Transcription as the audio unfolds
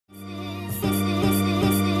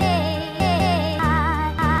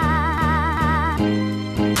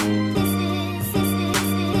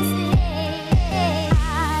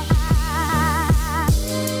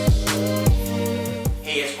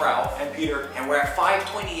and we're at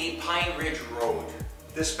 528 Pine Ridge Road.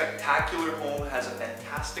 This spectacular home has a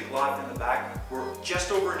fantastic lot in the back. We're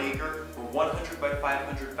just over an acre. We're 100 by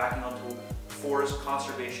 500 backing onto forest,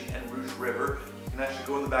 conservation, and Rouge River. You can actually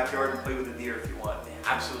go in the backyard and play with the deer if you want.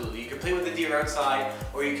 Absolutely. You can play with the deer outside,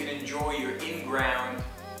 or you can enjoy your in-ground,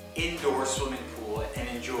 indoor swimming pool and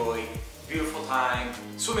enjoy beautiful time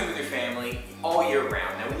swimming with your family all year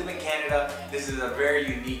round. Now, we live in Canada. This is a very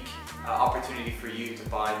unique opportunity for you to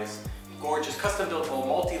buy this gorgeous custom-built home,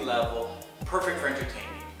 multi-level, perfect for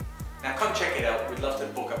entertaining. Now come check it out. We'd love to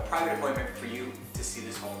book a private appointment for you to see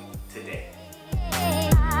this home today.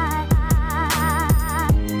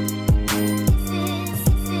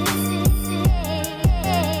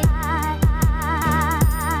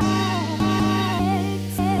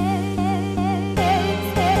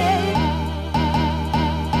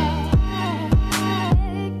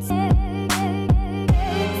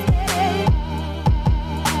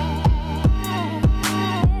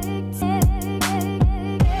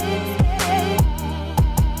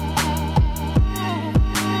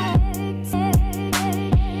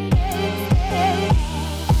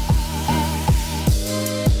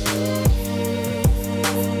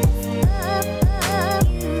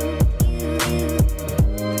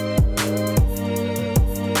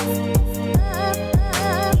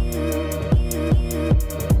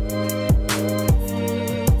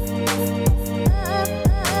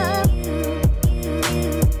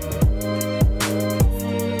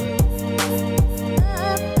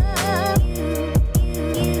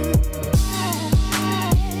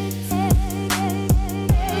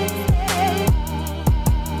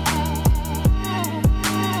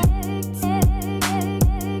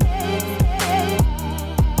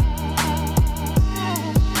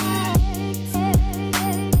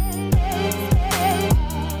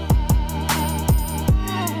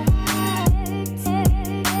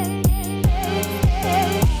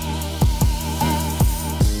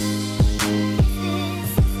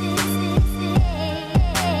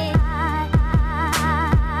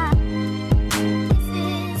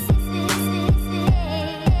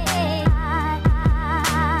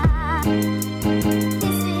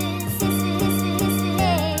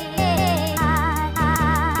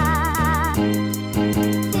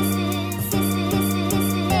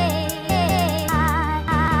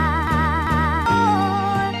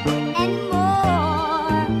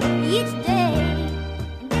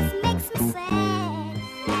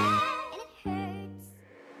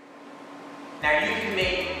 Now you can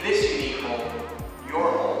make this unique home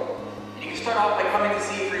your home, and you can start off by coming to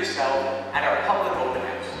see it for yourself at our public open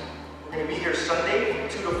house. We're going to be here Sunday from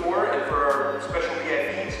 2 to 4, and for our special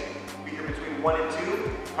VIPs, we'll be here between 1 and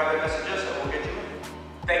 2. Private message us and we'll get you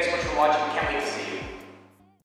in. Thanks so much for watching. We can't wait to see you.